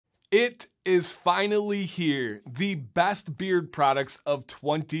It is finally here, the best beard products of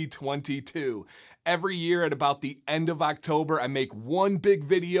 2022. Every year at about the end of October, I make one big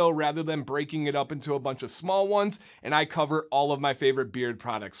video rather than breaking it up into a bunch of small ones, and I cover all of my favorite beard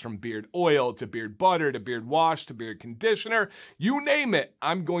products, from beard oil to beard butter to beard wash to beard conditioner. You name it,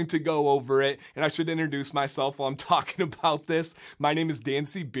 I'm going to go over it, and I should introduce myself while I'm talking about this. My name is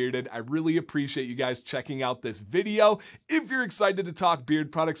Dancy Bearded. I really appreciate you guys checking out this video. If you're excited to talk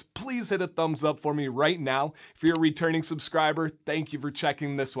beard products, please hit a thumbs up for me right now. If you're a returning subscriber, thank you for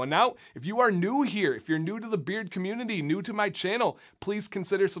checking this one out. If you are new here, if you're new to the beard community, new to my channel, please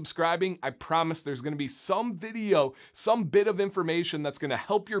consider subscribing. I promise there's going to be some video, some bit of information that's going to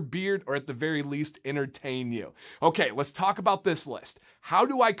help your beard, or at the very least entertain you. Okay, let's talk about this list. How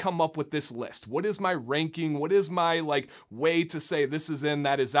do I come up with this list? What is my ranking? What is my way to say this is in,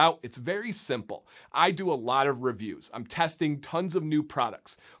 that is out? It's very simple. I do a lot of reviews. I'm testing tons of new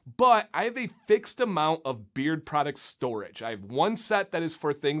products, but I have a fixed amount of beard product storage. I have one set that is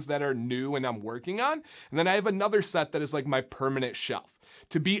for things that are new and I'm working on, and then I have another set that is like my permanent shelf.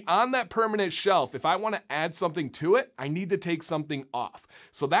 To be on that permanent shelf, if I want to add something to it, I need to take something off.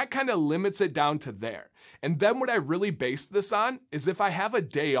 So that kind of limits it down to there. And then what I really base this on is if I have a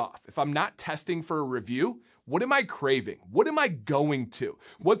day off, if I'm not testing for a review, what am I craving? What am I going to?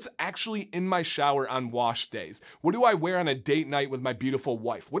 What's actually in my shower on wash days? What do I wear on a date night with my beautiful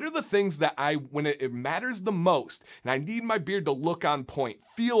wife? What are the things that when it matters the most, and I need my beard to look on point,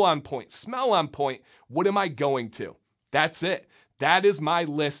 feel on point, smell on point, what am I going to? That's it. That is my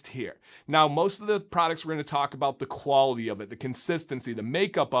list here. Now, most of the products we're going to talk about the quality of it, the consistency, the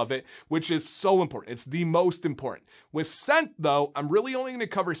makeup of it, which is so important. It's the most important. With scent, though, I'm really only going to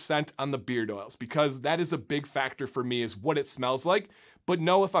cover scent on the beard oils because that is a big factor for me, is what it smells like. But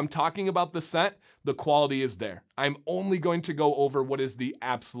no, if I'm talking about the scent, the quality is there. I'm only going to go over what is the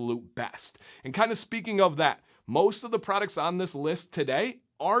absolute best. And kind of speaking of that, most of the products on this list today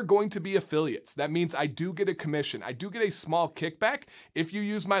are going to be affiliates. That means I do get a commission. I do get a small kickback if you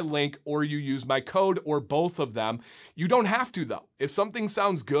use my link or you use my code, or both of them. You don't have to, though. If something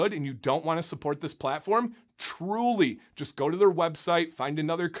sounds good and you don't want to support this platform, truly just go to their website, find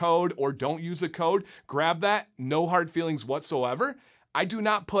another code, or don't use a code, grab that, no hard feelings whatsoever. I do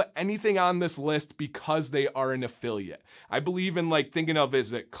not put anything on this list because they are an affiliate. I believe in thinking of,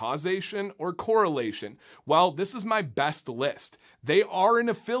 is it causation or correlation? Well, this is my best list. They are an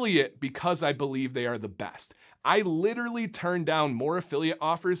affiliate because I believe they are the best. I literally turn down more affiliate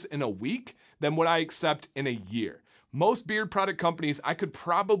offers in a week than what I accept in a year. Most beard product companies I could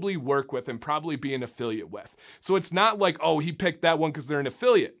probably work with and probably be an affiliate with. So it's not like, oh, he picked that one because they're an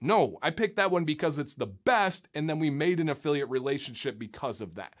affiliate. No, I picked that one because it's the best, and then we made an affiliate relationship because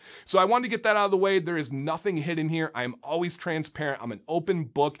of that. So I wanted to get that out of the way. There is nothing hidden here. I'm always transparent. I'm an open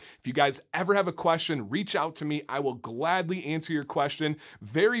book. If you guys ever have a question, reach out to me. I will gladly answer your question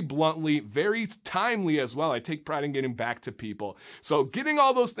very bluntly, very timely as well. I take pride in getting back to people. So getting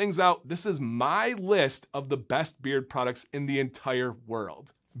all those things out, this is my list of the best beard products in the entire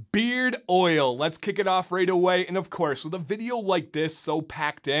world. Beard oil. Let's kick it off right away. And of course, with a video like this so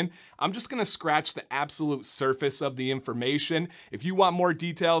packed in, I'm just going to scratch the absolute surface of the information. If you want more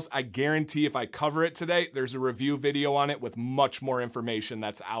details, I guarantee if I cover it today, there's a review video on it with much more information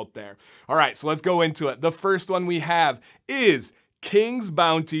that's out there. All right, so let's go into it. The first one we have is King's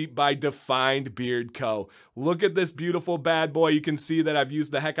Bounty by Defined Beard Co. Look at this beautiful bad boy. You can see that I've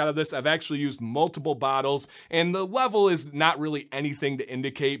used the heck out of this. I've actually used multiple bottles, and the level is not really anything to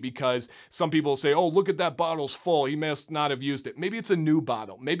indicate because some people say, oh, look at that bottle's full. He must not have used it. Maybe it's a new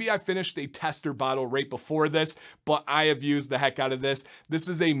bottle. Maybe I finished a tester bottle right before this, but I have used the heck out of this. This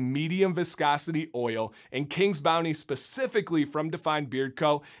is a medium viscosity oil, and King's Bounty specifically from Defined Beard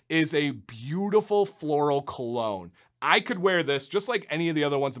Co. is a beautiful floral cologne. I could wear this, just like any of the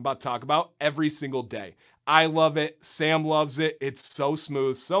other ones I'm about to talk about, every single day. I love it. Sam loves it. It's so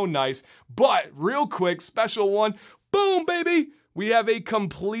smooth, so nice. But real quick, special one, boom, baby. We have a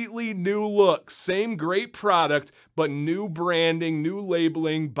completely new look. Same great product, but new branding, new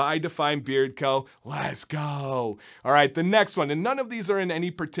labeling by Defined Beard Co. Let's go. All right, the next one, and none of these are in any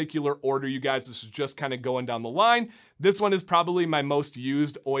particular order, you guys. This is just kind of going down the line. This one is probably my most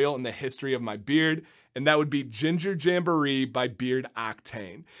used oil in the history of my beard, and that would be Ginger Jamboree by Beard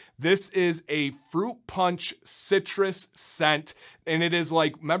Octane. This is a fruit punch citrus scent, and it is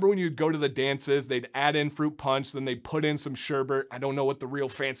like, remember when you'd go to the dances, they'd add in fruit punch, then they'd put in some sherbet. I don't know what the real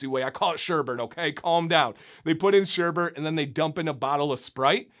fancy way, I call it sherbet, okay? Calm down. They put in sherbet, and then they dump in a bottle of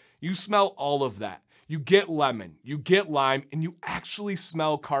Sprite. You smell all of that. You get lemon, you get lime, and you actually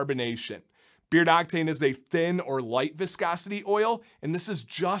smell carbonation. Beard Octane is a thin or light viscosity oil, and this is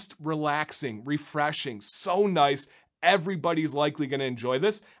just relaxing, refreshing, so nice. Everybody's likely going to enjoy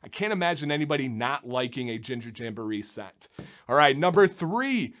this. I can't imagine anybody not liking a Ginger Jamboree scent. All right, number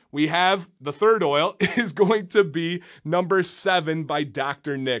 3, we have the third oil is going to be number 7 by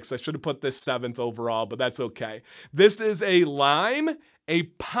Dr. Nick's. I should have put this 7th overall, but that's okay. This is a lime, a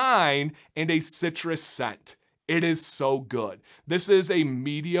pine, and a citrus scent. It is so good. This is a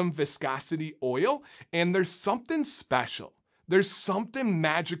medium viscosity oil, and there's something special. There's something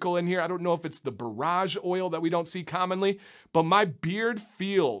magical in here. I don't know if it's the barrage oil that we don't see commonly, but my beard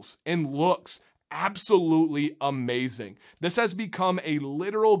feels and looks absolutely amazing. This has become a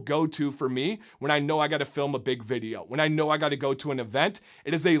literal go-to for me when I know I got to film a big video, when I know I got to go to an event.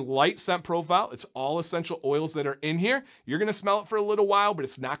 It is a light scent profile. It's all essential oils that are in here. You're going to smell it for a little while, but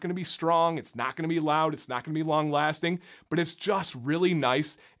it's not going to be strong. It's not going to be loud. It's not going to be long lasting, but it's just really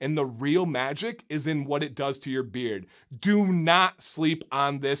nice. And the real magic is in what it does to your beard. Do not sleep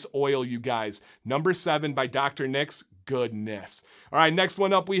on this oil, you guys. Number 7 by Dr. Nick's. Goodness. All right, next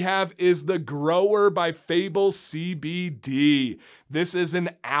one up we have is the Grower by Fable CBD. This is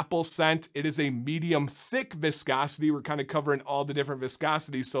an apple scent. It is a medium thick viscosity. We're kind of covering all the different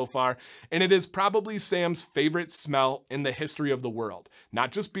viscosities so far, and it is probably Sam's favorite smell in the history of the world.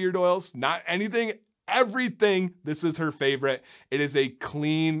 Not just beard oils, not anything, everything. This is her favorite. It is a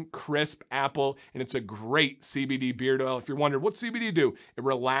clean, crisp apple, and it's a great CBD beard oil. If you're wondering, what's CBD do? It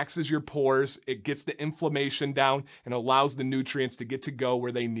relaxes your pores, it gets the inflammation down, and allows the nutrients to get to go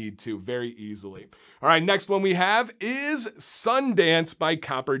where they need to very easily. All right, next one we have is Sundance by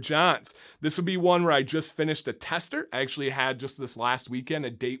Copper Johns. This would be one where I just finished a tester. I actually had just this last weekend,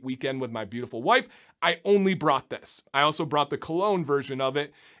 a date weekend with my beautiful wife. I only brought this. I also brought the cologne version of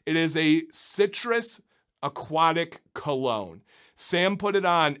it. It is a citrus aquatic cologne. Sam put it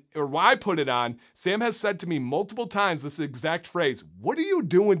on, or I put it on. Sam has said to me multiple times this exact phrase, "What are you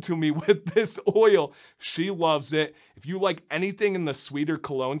doing to me with this oil?" She loves it. If you like anything in the sweeter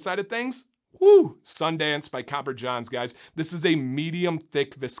cologne side of things, woo, Sundance by Copper Johns, guys. This is a medium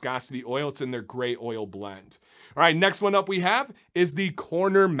thick viscosity oil. It's in their gray oil blend. All right, next one up we have is the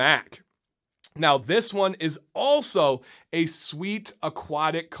Corner Mac. Now, this one is also a sweet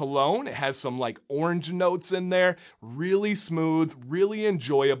aquatic cologne. It has some like orange notes in there, really smooth, really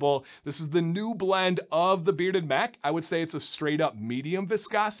enjoyable. This is the new blend of the Bearded Mac. I would say it's a straight up medium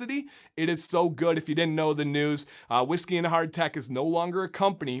viscosity. It is so good. If you didn't know the news, Whiskey and Hardtack is no longer a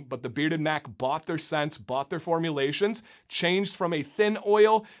company, but the Bearded Mac bought their scents, bought their formulations, changed from a thin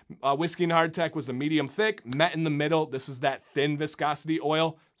oil. Whiskey and Hardtack was a medium thick, met in the middle. This is that thin viscosity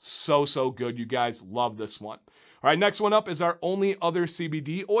oil. So, so good. You guys love this one. All right, next one up is our only other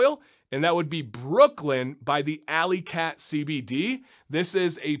CBD oil, and that would be Brooklyn by the Alley Cat CBD. This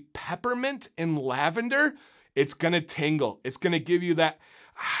is a peppermint and lavender. It's going to tingle. It's going to give you that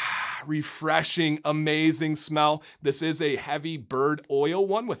refreshing, amazing smell. This is a heavy bird oil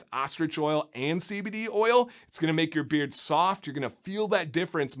one with ostrich oil and CBD oil. It's going to make your beard soft. You're going to feel that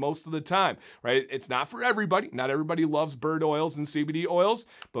difference most of the time, right? It's not for everybody. Not everybody loves bird oils and CBD oils,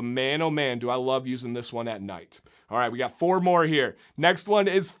 but man, oh man, do I love using this one at night. All right, we got 4 more here. Next one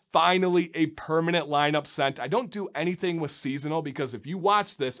is finally a permanent lineup scent. I don't do anything with seasonal because if you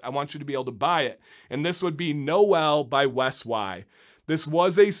watch this, I want you to be able to buy it. And this would be Noel by Wes Y. This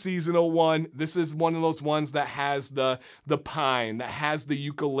was a seasonal one. This is one of those ones that has the pine, that has the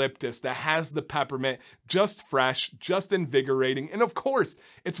eucalyptus, that has the peppermint, just fresh, just invigorating. And of course,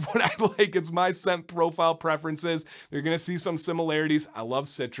 it's what I like. It's my scent profile preferences. You're gonna see some similarities. I love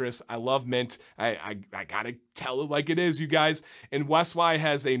citrus, I love mint. I gotta tell it like it is, you guys. And Wes Y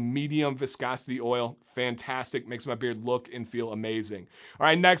has a medium viscosity oil. Fantastic, makes my beard look and feel amazing. All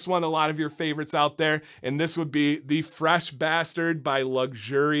right, next one, a lot of your favorites out there, and this would be the Fresh Bastard by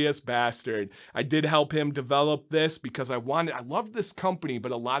Luxurious Bastard. I did help him develop this because I loved this company,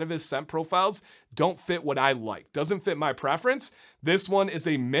 but a lot of his scent profiles don't fit what I like. Doesn't fit my preference. This one is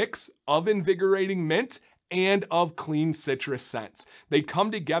a mix of invigorating mint and of clean citrus scents. They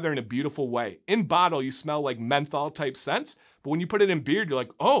come together in a beautiful way. In bottle, you smell like menthol type scents, but when you put it in beard, you're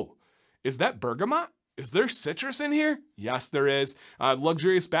like, oh, is that bergamot? Is there citrus in here? Yes, there is.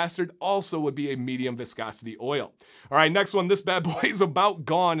 Luxurious Bastard also would be a medium viscosity oil. All right, next one. This bad boy is about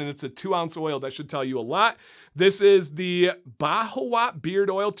gone, and it's a 2-ounce oil. That should tell you a lot. This is the Bahawat Beard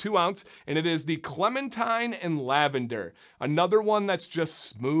Oil 2-ounce, and it is the Clementine and Lavender. Another one that's just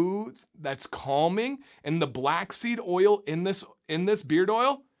smooth, that's calming, and the black seed oil in this beard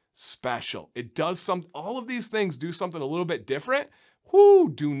oil, special. It does all of these things do something a little bit different. Whoo,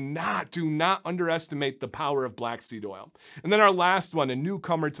 do not underestimate the power of black seed oil. And then our last one, a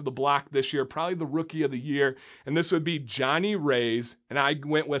newcomer to the block this year, probably the rookie of the year, and this would be Johnny Ray's, and I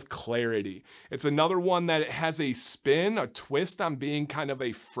went with Clarity. It's another one that has a spin, a twist on being kind of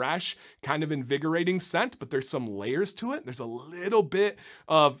a fresh, kind of invigorating scent, but there's some layers to it. There's a little bit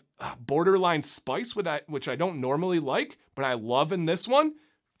of borderline spice, which I don't normally like, but I love in this one.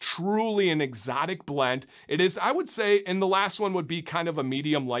 Truly an exotic blend. It is, I would say, and the last one would be kind of a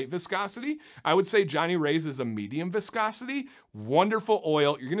medium light viscosity. I would say Johnny Ray's is a medium viscosity. Wonderful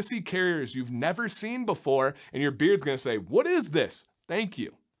oil. You're gonna see carriers you've never seen before, and your beard's gonna say, what is this? Thank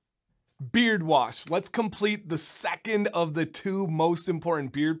you. Beard wash. Let's complete the second of the two most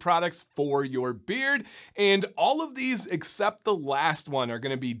important beard products for your beard. And all of these, except the last one, are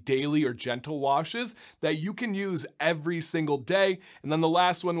going to be daily or gentle washes that you can use every single day. And then the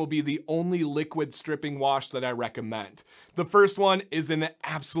last one will be the only liquid stripping wash that I recommend. The first one is an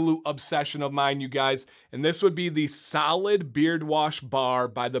absolute obsession of mine, you guys. And this would be the Solid Beard Wash Bar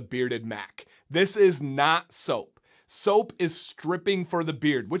by the Bearded Mac. This is not soap. Soap is stripping for the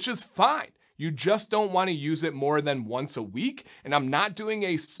beard, which is fine. You just don't want to use it more than once a week. And I'm not doing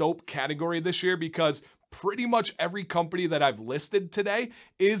a soap category this year because pretty much every company that I've listed today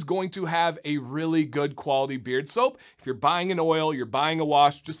is going to have a really good quality beard soap. If you're buying an oil, you're buying a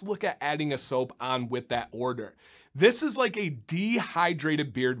wash, just look at adding a soap on with that order. This is like a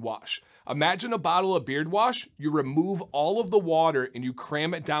dehydrated beard wash. Imagine a bottle of beard wash, you remove all of the water and you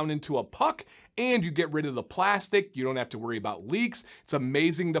cram it down into a puck and you get rid of the plastic. You don't have to worry about leaks. It's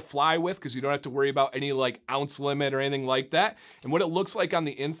amazing to fly with because you don't have to worry about any like ounce limit or anything like that. And what it looks like on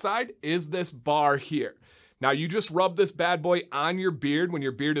the inside is this bar here. Now you just rub this bad boy on your beard when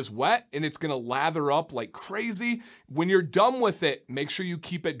your beard is wet and it's gonna lather up like crazy. When you're done with it, make sure you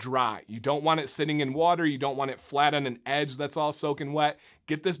keep it dry. You don't want it sitting in water. You don't want it flat on an edge that's all soaking wet.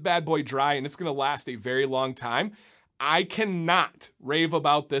 Get this bad boy dry and it's gonna last a very long time. I cannot rave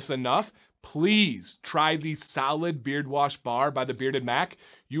about this enough. Please try the Solid Beard Wash Bar by the Bearded Mac.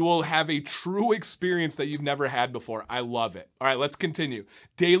 You will have a true experience that you've never had before. I love it. All right, let's continue.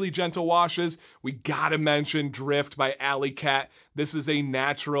 Daily gentle washes. We gotta mention Drift by Alley Cat. This is a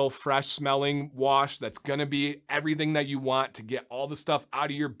natural, fresh smelling wash that's gonna be everything that you want to get all the stuff out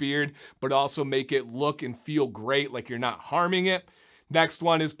of your beard, but also make it look and feel great like you're not harming it. Next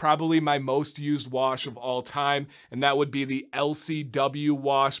one is probably my most used wash of all time, and that would be the LCW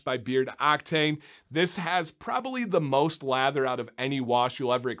wash by Beard Octane. This has probably the most lather out of any wash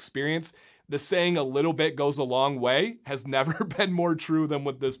you'll ever experience. The saying "a little bit goes a long way" has never been more true than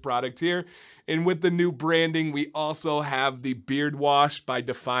with this product here. And with the new branding, we also have the Beard Wash by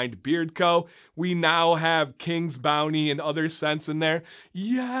Defined Beard Co. We now have King's Bounty and other scents in there.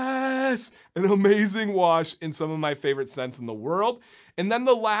 Yes! An amazing wash in some of my favorite scents in the world. And then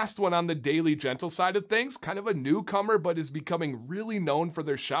the last one on the daily gentle side of things, kind of a newcomer, but is becoming really known for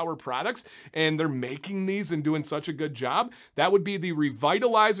their shower products, and they're making these and doing such a good job. That would be the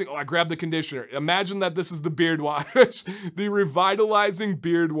Revitalizing, oh, I grabbed the conditioner. Imagine that this is the beard wash. The Revitalizing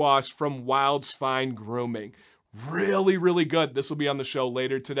Beard Wash from Wild's Fine Grooming. Really, really good. This will be on the show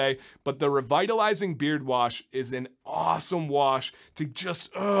later today, but the Revitalizing Beard Wash is an awesome wash to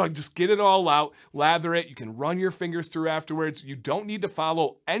just get it all out, lather it. You can run your fingers through afterwards. You don't need to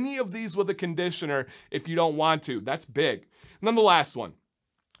follow any of these with a conditioner if you don't want to. That's big. And then the last one.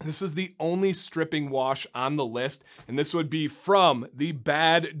 This is the only stripping wash on the list, and this would be from the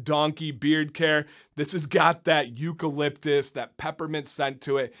Bad Donkey Beard Care. This has got that eucalyptus, that peppermint scent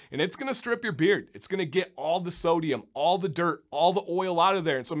to it, and it's gonna strip your beard. It's gonna get all the sodium, all the dirt, all the oil out of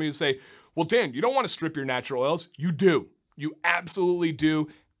there. And some of you say, well, Dan, you don't wanna strip your natural oils. You do. You absolutely do.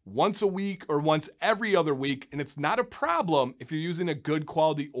 Once a week or once every other week, and it's not a problem if you're using a good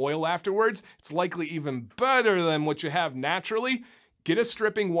quality oil afterwards. It's likely even better than what you have naturally. Get a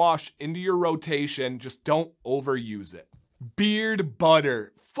stripping wash into your rotation, just don't overuse it. Beard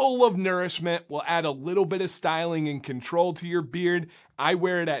butter, full of nourishment, will add a little bit of styling and control to your beard. I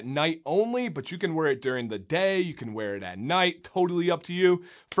wear it at night only, but you can wear it during the day, you can wear it at night, totally up to you.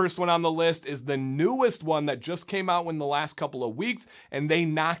 First one on the list is the newest one that just came out in the last couple of weeks, and they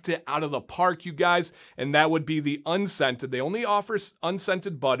knocked it out of the park, you guys, and that would be the unscented. They only offer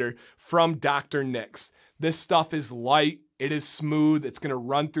unscented butter from Dr. Nick's. This stuff is light. It is smooth. It's going to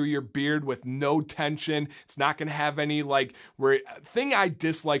run through your beard with no tension. It's not going to have any thing I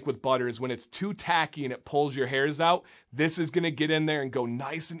dislike with butter is when it's too tacky and it pulls your hairs out. This is going to get in there and go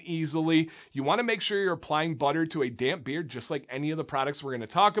nice and easily. You want to make sure you're applying butter to a damp beard, just like any of the products we're going to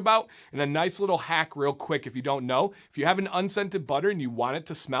talk about. And a nice little hack real quick, if you don't know, if you have an unscented butter and you want it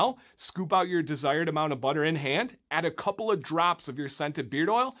to smell, scoop out your desired amount of butter in hand, add a couple of drops of your scented beard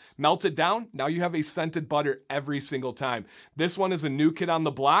oil, melt it down. Now you have a scented butter every single time. This one is a new kid on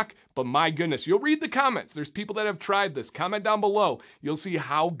the block, but my goodness, you'll read the comments. There's people that have tried this. Comment down below. You'll see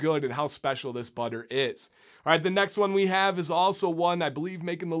how good and how special this butter is. All right, the next one we have is also one I believe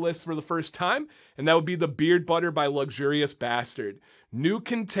making the list for the first time, and that would be the Beard Butter by Luxurious Bastard. New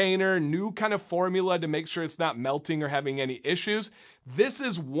container, new kind of formula to make sure it's not melting or having any issues. This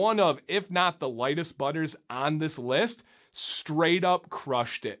is one of, if not the lightest butters on this list. Straight up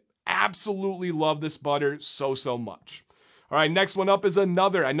crushed it. Absolutely love this butter so much. All right, next one up is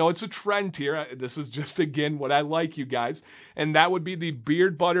another. I know it's a trend here. This is just, again, what I like, you guys. And that would be the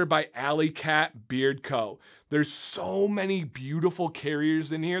Beard Butter by Alley Cat Beard Co. There's so many beautiful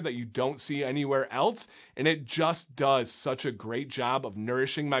carriers in here that you don't see anywhere else. And it just does such a great job of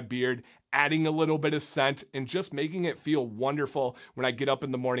nourishing my beard, adding a little bit of scent, and just making it feel wonderful when I get up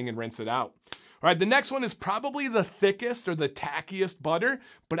in the morning and rinse it out. All right, the next one is probably the thickest or the tackiest butter,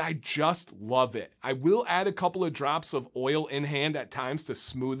 but I just love it. I will add a couple of drops of oil in hand at times to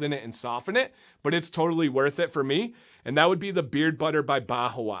smoothen it and soften it, but it's totally worth it for me. And that would be the Beard Butter by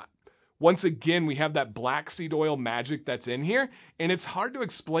Bahawat. Once again, we have that black seed oil magic that's in here, and it's hard to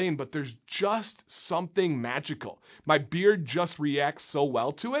explain, but there's just something magical. My beard just reacts so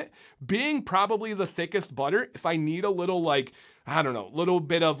well to it. Being probably the thickest butter, if I need a little little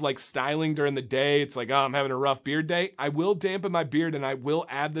bit of styling during the day, it's oh, I'm having a rough beard day, I will dampen my beard and I will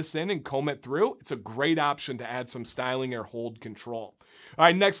add this in and comb it through. It's a great option to add some styling or hold control. All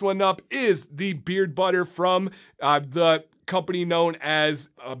right, next one up is the Beard Butter from the company known as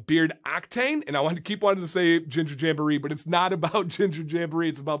Beard Octane, and I want to keep wanting to say Ginger Jamboree, but it's not about Ginger Jamboree,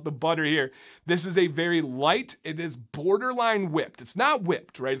 it's about the butter here. This is a very light, it is borderline whipped. It's not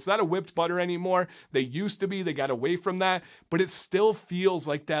whipped, right? It's not a whipped butter anymore. They used to be, they got away from that, but it still feels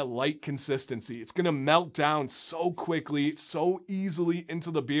like that light consistency. It's gonna melt down so quickly, so easily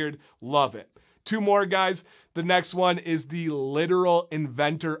into the beard. Love it. Two more, guys. The next one is the literal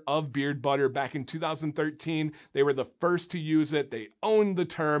inventor of beard butter. Back in 2013, they were the first to use it. They owned the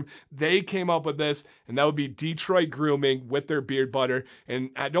term. They came up with this, and that would be Detroit Grooming with their beard butter.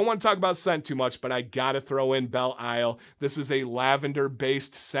 And I don't want to talk about scent too much, but I got to throw in Belle Isle. This is a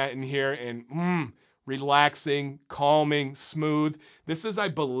lavender-based scent in here, and relaxing, calming, smooth. This is, I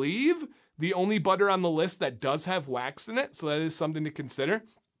believe, the only butter on the list that does have wax in it, so that is something to consider.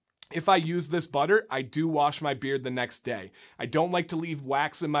 If I use this butter, I do wash my beard the next day. I don't like to leave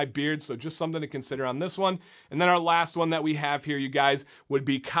wax in my beard, so just something to consider on this one. And then our last one that we have here, you guys, would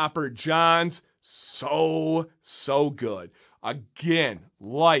be Copper John's. So good. Again,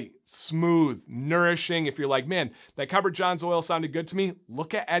 light, smooth, nourishing. If you're like, man, that Copper John's oil sounded good to me,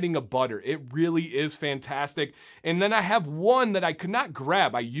 look at adding a butter. It really is fantastic. And then I have one that I could not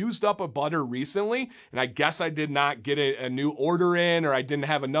grab. I used up a butter recently, and I guess I did not get a new order in, or I didn't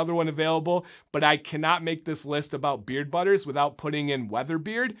have another one available, but I cannot make this list about beard butters without putting in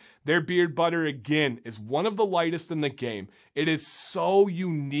Weatherbeard. Their beard butter, again, is one of the lightest in the game. It is so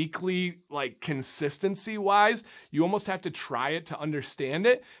uniquely, consistency-wise, you almost have to try it to understand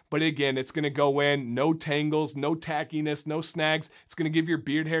it. But again, it's going to go in, no tangles, no tackiness, no snags. It's going to give your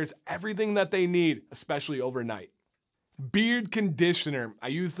beard hairs everything that they need, especially overnight. Beard conditioner. I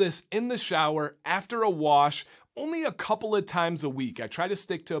use this in the shower after a wash, only a couple of times a week. I try to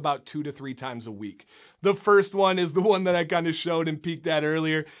stick to about 2 to 3 times a week. The first one is the one that I kind of showed and peeked at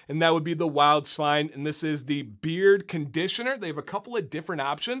earlier, and that would be the Wild Swine, and this is the beard conditioner. They have a couple of different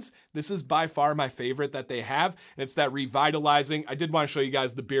options. This is by far my favorite that they have, and it's that revitalizing. I did want to show you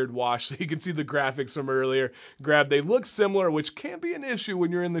guys the beard wash so you can see the graphics from earlier. They look similar, which can be an issue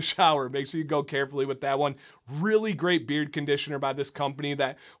when you're in the shower. Make sure you go carefully with that one. Really great beard conditioner by this company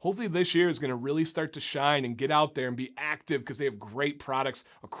that hopefully this year is going to really start to shine and get out there and be active because they have great products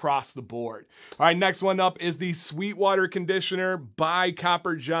across the board. All right, next one up is the Sweetwater conditioner by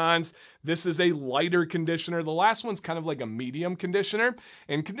Copper John's. This is a lighter conditioner. The last one's kind of like a medium conditioner,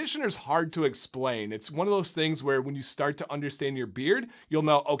 and conditioner's hard to explain. It's one of those things where when you start to understand your beard, you'll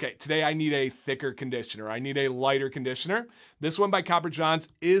know, okay, today I need a thicker conditioner. I need a lighter conditioner. This one by Copper Johns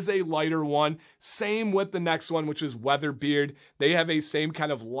is a lighter one. Same with the next one, which is Weather Beard. They have a same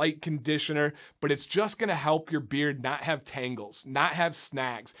kind of light conditioner, but it's just gonna help your beard not have tangles, not have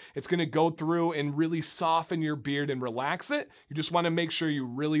snags. It's gonna go through and really soften your beard and relax it. You just wanna make sure you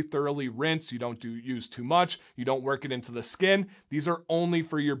really thoroughly rinse. You don't use too much. You don't work it into the skin. These are only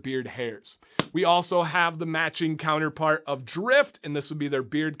for your beard hairs. We also have the matching counterpart of Drift, and this would be their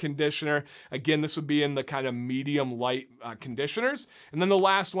beard conditioner. Again, this would be in the kind of medium light conditioners. And then the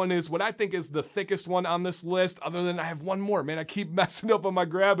last one is what I think is the thickest one on this list, other than I have one more. Man, I keep messing up on my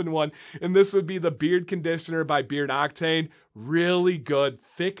grabbing one. And this would be the beard conditioner by Beard Octane. Really good,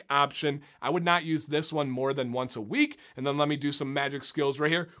 thick option. I would not use this one more than once a week. And then let me do some magic skills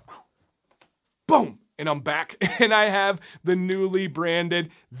right here. Boom! And I'm back, and I have the newly branded.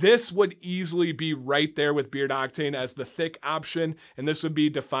 This would easily be right there with Beard Octane as the thick option, and this would be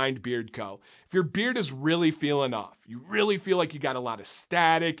Defined Beard Co. If your beard is really feeling off, you really feel like you got a lot of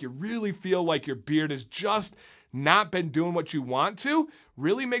static, you really feel like your beard has just not been doing what you want to,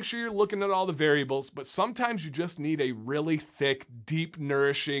 really make sure you're looking at all the variables, but sometimes you just need a really thick, deep,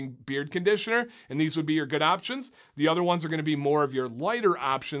 nourishing beard conditioner, and these would be your good options. The other ones are gonna be more of your lighter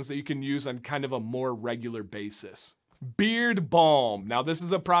options that you can use on kind of a more regular basis. Beard Balm. Now this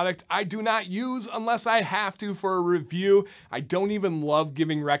is a product I do not use unless I have to for a review. I don't even love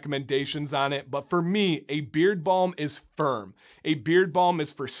giving recommendations on it, but for me, a beard balm is firm. A beard balm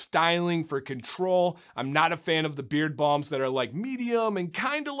is for styling, for control. I'm not a fan of the beard balms that are like medium and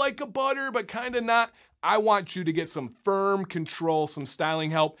kind of like a butter, but kind of not. I want you to get some firm control, some styling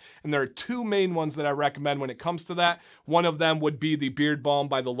help, and there are two main ones that I recommend when it comes to that. One of them would be the Beard Balm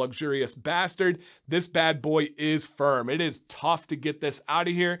by the Luxurious Bastard. This bad boy is firm. It is tough to get this out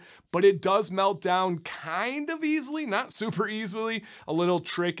of here, but it does melt down kind of easily, not super easily. A little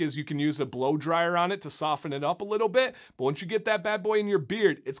trick is you can use a blow dryer on it to soften it up a little bit, but once you get that bad boy in your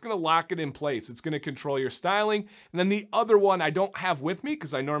beard, it's gonna lock it in place. It's gonna control your styling. And then the other one I don't have with me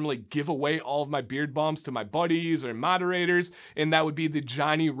because I normally give away all of my beard balms to my buddies or moderators, and that would be the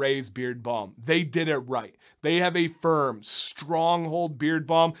Johnny Ray's Beard Balm. They did it right. They have a firm, stronghold beard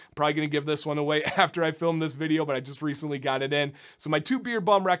balm. Probably gonna give this one away after I film this video, but I just recently got it in. So my two beard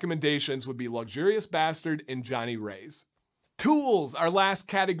balm recommendations would be Luxurious Bastard and Johnny Ray's. Tools, our last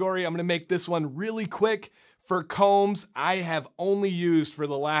category. I'm gonna make this one really quick. For combs, I have only used for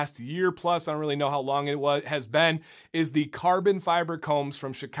the last year plus, I don't really know how long it has been, is the carbon fiber combs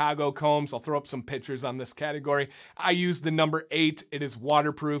from Chicago Combs. I'll throw up some pictures on this category. I use the number 8. It is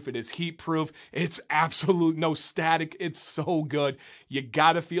waterproof. It is heat proof. It's absolute no static. It's so good. You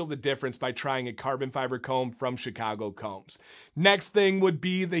gotta feel the difference by trying a carbon fiber comb from Chicago Combs. Next thing would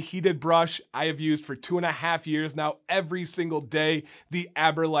be the heated brush. I have used for 2.5 years now, every single day, the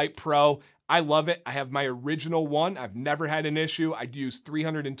Aberlite Pro. I love it. I have my original one. I've never had an issue. I use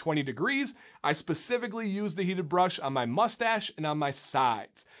 320 degrees. I specifically use the heated brush on my mustache and on my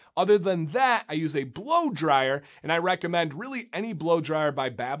sides. Other than that, I use a blow dryer, and I recommend really any blow dryer by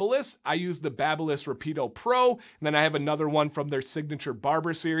Babyliss. I use the Babyliss Rapido Pro, and then I have another one from their signature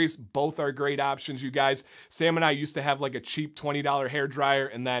barber series. Both are great options, you guys. Sam and I used to have like a cheap $20 hair dryer,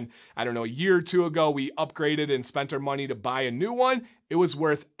 and then, I don't know, a year or two ago, we upgraded and spent our money to buy a new one. It was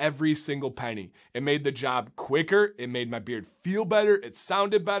worth every single penny. It made the job quicker. It made my beard feel better. It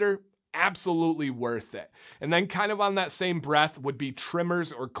sounded better. Absolutely worth it. And then kind of on that same breath would be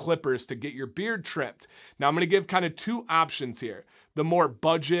trimmers or clippers to get your beard trimmed. Now I'm going to give kind of two options here. The more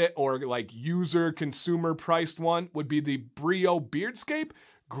budget or like user consumer priced one would be the Brio Beardscape.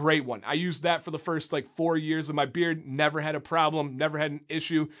 Great one. I used that for the first like 4 years of my beard. Never had a problem, never had an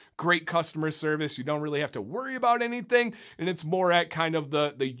issue. Great customer service. You don't really have to worry about anything. And it's more at kind of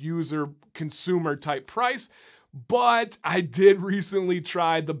the user consumer type price. But I did recently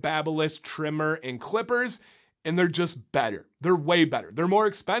try the Babyliss trimmer and clippers, and they're just better. They're way better. They're more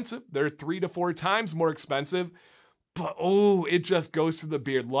expensive. They're 3 to 4 times more expensive. But oh, it just goes to the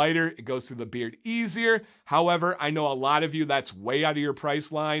beard lighter. It goes to the beard easier. However, I know a lot of you, that's way out of your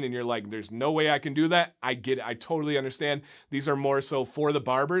price line and you're like, there's no way I can do that. I get it. I totally understand. These are more so for the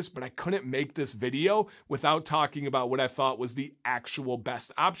barbers, but I couldn't make this video without talking about what I thought was the actual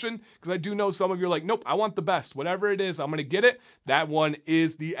best option. Because I do know some of you are like, nope, I want the best. Whatever it is, I'm going to get it. That one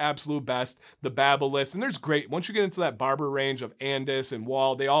is the absolute best, the Babyliss. And there's great, once you get into that barber range of Andis and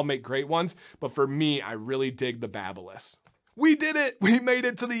Wall, they all make great ones. But for me, I really dig the Babyliss. We did it! We made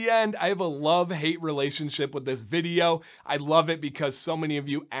it to the end. I have a love-hate relationship with this video. I love it because so many of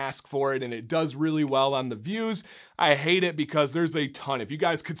you ask for it and it does really well on the views. I hate it because there's a ton. If you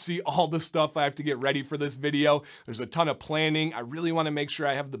guys could see all the stuff I have to get ready for this video, there's a ton of planning. I really want to make sure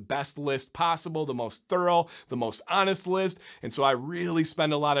I have the best list possible, the most thorough, the most honest list. And so I really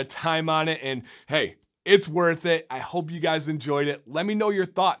spend a lot of time on it. And hey, it's worth it. I hope you guys enjoyed it. Let me know your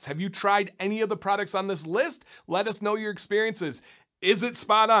thoughts. Have you tried any of the products on this list? Let us know your experiences. Is it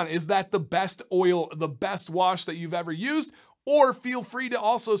spot on? Is that the best oil, the best wash that you've ever used? Or feel free to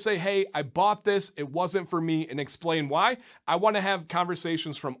also say, hey, I bought this, it wasn't for me, and explain why. I want to have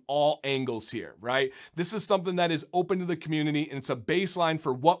conversations from all angles here, right? This is something that is open to the community, and it's a baseline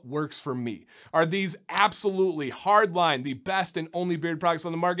for what works for me. Are these absolutely hardline, the best and only beard products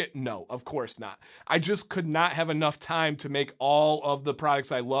on the market? No, of course not. I just could not have enough time to make all of the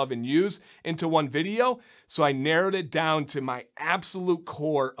products I love and use into one video, so I narrowed it down to my absolute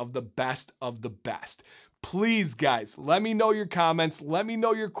core of the best of the best. Please, guys, let me know your comments. Let me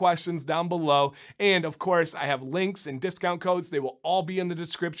know your questions down below. And of course, I have links and discount codes. They will all be in the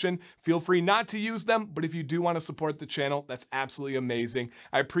description. Feel free not to use them, but if you do want to support the channel, that's absolutely amazing.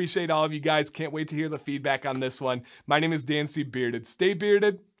 I appreciate all of you guys. Can't wait to hear the feedback on this one. My name is Dan C. Bearded. Stay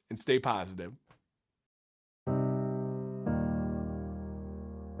bearded and stay positive.